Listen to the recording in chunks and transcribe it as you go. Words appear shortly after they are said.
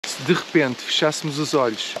se de repente fechássemos os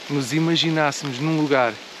olhos, nos imaginássemos num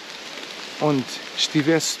lugar onde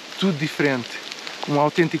estivesse tudo diferente, um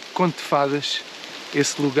autêntico conto de fadas,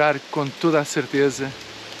 esse lugar, com toda a certeza,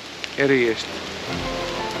 era este.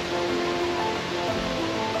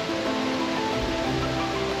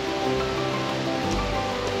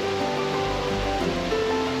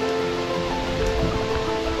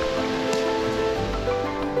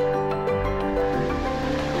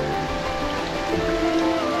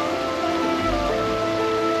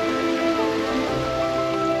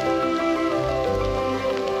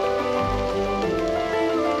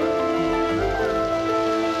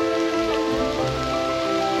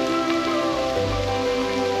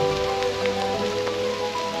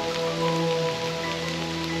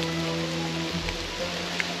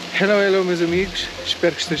 Hello, hello meus amigos,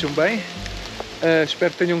 espero que estejam bem,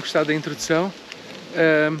 espero que tenham gostado da introdução.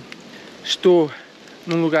 Estou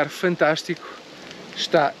num lugar fantástico,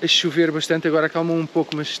 está a chover bastante, agora acalmou um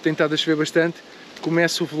pouco, mas tem estado a chover bastante.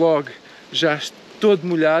 Começo o vlog já todo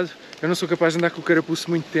molhado, eu não sou capaz de andar com o carapuço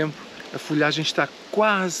muito tempo, a folhagem está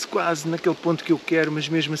quase naquele ponto que eu quero, mas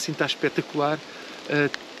mesmo assim está espetacular.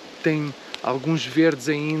 Tem alguns verdes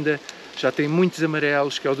ainda, já tem muitos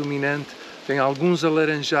amarelos, que é o dominante. Tem alguns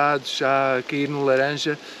alaranjados já a cair no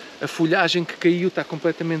laranja. A folhagem que caiu está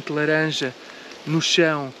completamente laranja no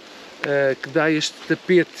chão, que dá este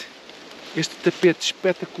tapete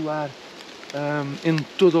espetacular em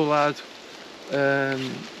todo o lado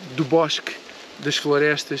do bosque, das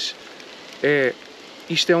florestas.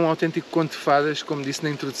 Isto é um autêntico conto de fadas, como disse na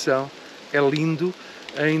introdução. É lindo.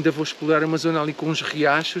 Ainda vou explorar uma zona ali com uns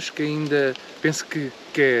riachos, que ainda penso que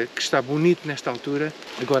está bonito nesta altura.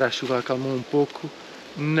 Agora a chuva acalmou um pouco,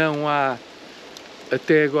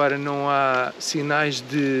 até agora não há sinais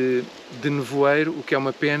de nevoeiro, o que é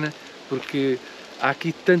uma pena, porque há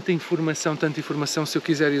aqui tanta informação, se eu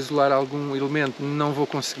quiser isolar algum elemento não vou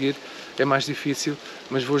conseguir, é mais difícil,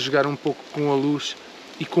 mas vou jogar um pouco com a luz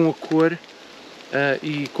e com a cor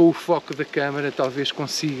e com o foco da câmera, talvez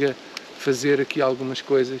consiga fazer aqui algumas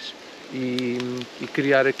coisas e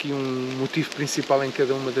criar aqui um motivo principal em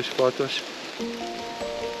cada uma das fotos.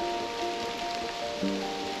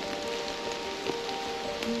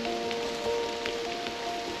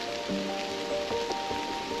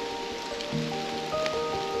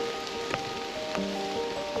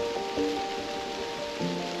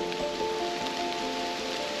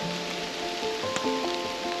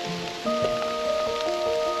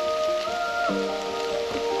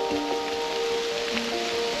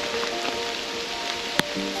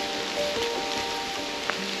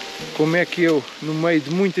 Como é que eu, no meio de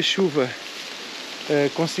muita chuva,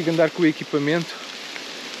 consigo andar com o equipamento?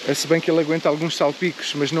 Se bem que ele aguenta alguns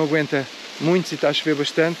salpicos, mas não aguenta muitos e está a chover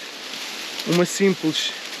bastante. Uma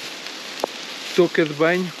simples touca de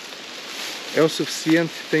banho é o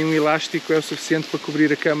suficiente, tem um elástico, é o suficiente para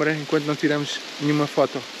cobrir a câmera enquanto não tiramos nenhuma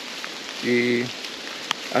foto. E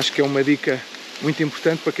acho que é uma dica muito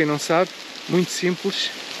importante para quem não sabe, muito simples.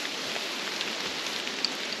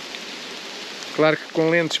 Claro que com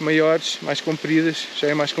lentes maiores, mais compridas, já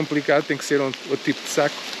é mais complicado, tem que ser outro tipo de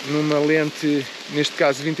saco. Numa lente, neste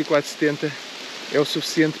caso 24-70, é o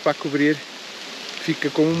suficiente para cobrir, fica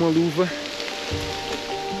com uma luva.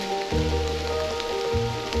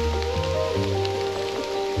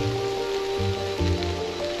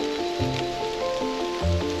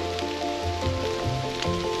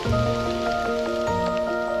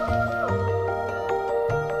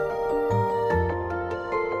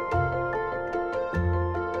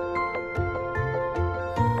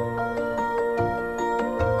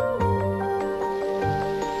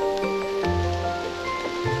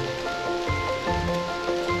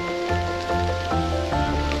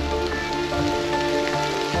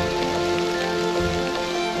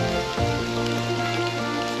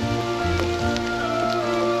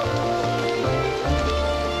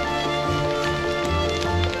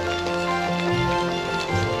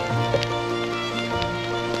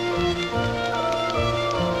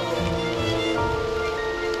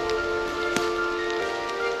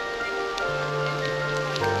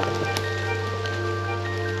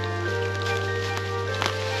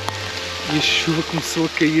 E a chuva começou a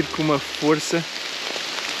cair com uma força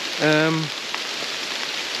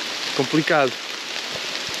complicado.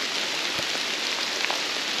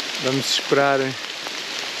 Vamos esperar,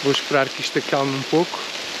 vou esperar que isto acalme um pouco.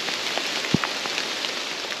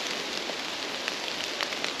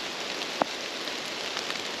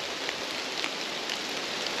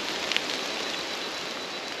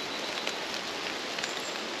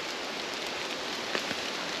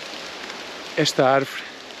 Esta árvore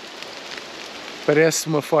Parece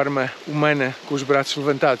uma forma humana com os braços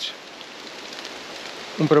levantados,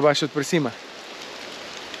 um para baixo e outro para cima.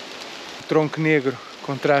 O tronco negro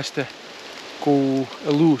contrasta com a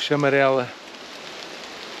luz amarela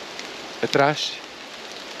atrás.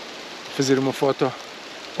 Fazer uma foto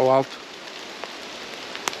ao alto.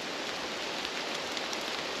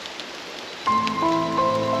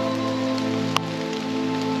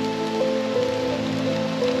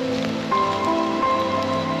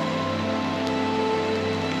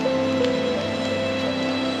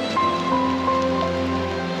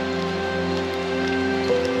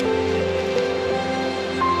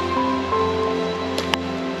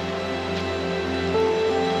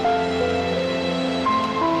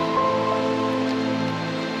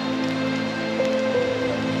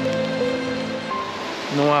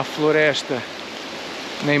 Não há floresta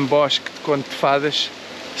nem bosque de Conto de Fadas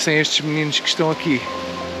sem estes meninos que estão aqui.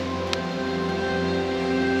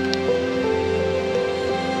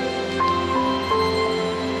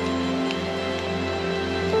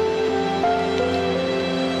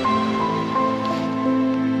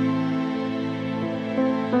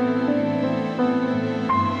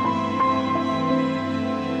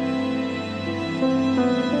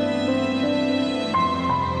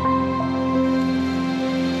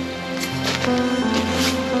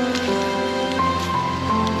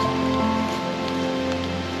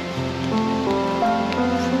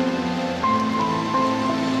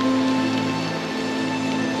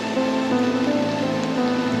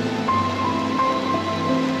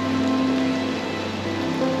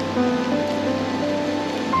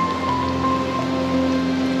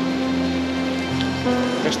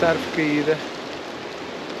 Esta árvore caída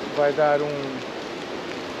vai dar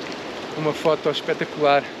uma foto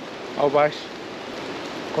espetacular ao baixo,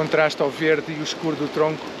 contrasta ao verde e o escuro do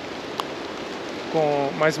tronco,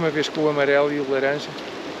 mais uma vez com o amarelo e o laranja.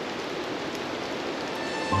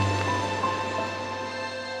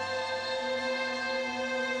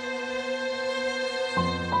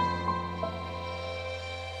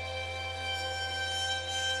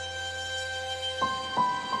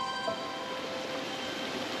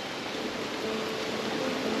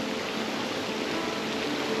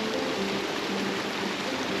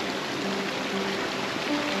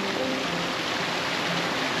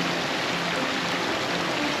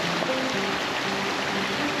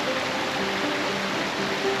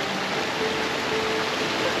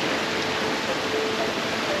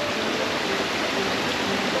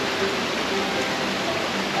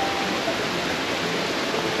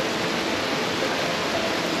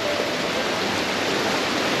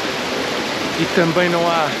 E também não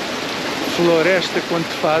há floresta Conto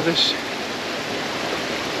de Fadas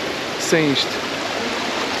sem isto.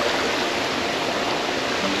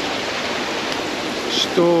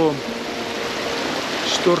 Estou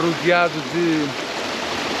rodeado de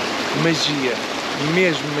magia,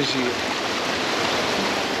 mesmo magia.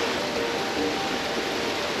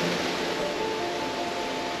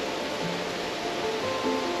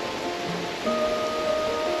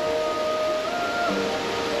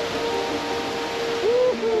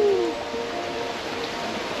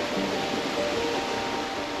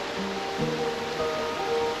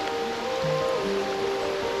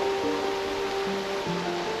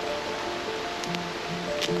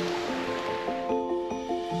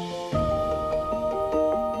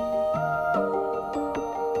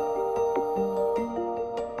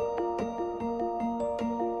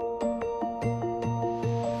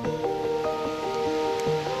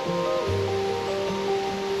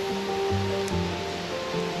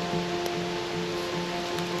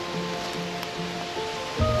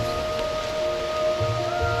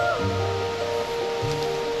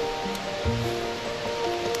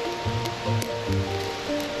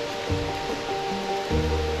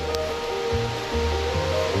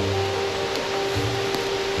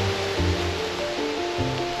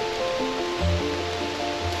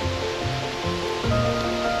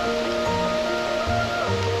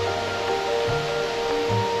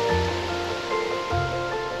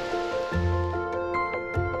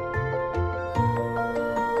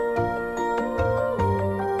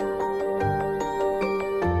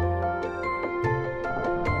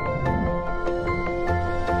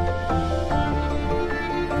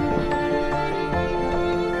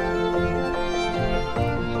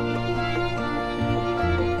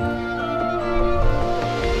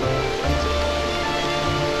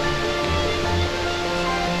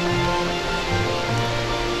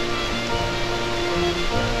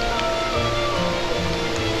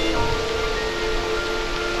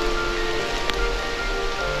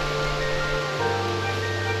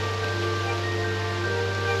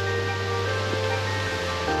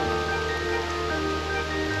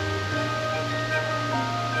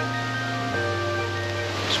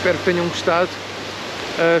 Espero que tenham gostado.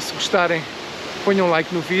 Se gostarem, ponham um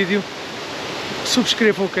like no vídeo.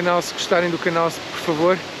 Subscrevam o canal se gostarem do canal, por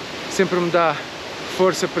favor. Sempre me dá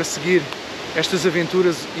força para seguir estas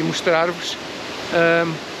aventuras e mostrar-vos.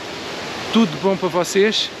 Tudo de bom para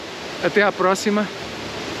vocês. Até à próxima.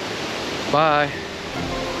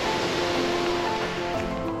 Bye.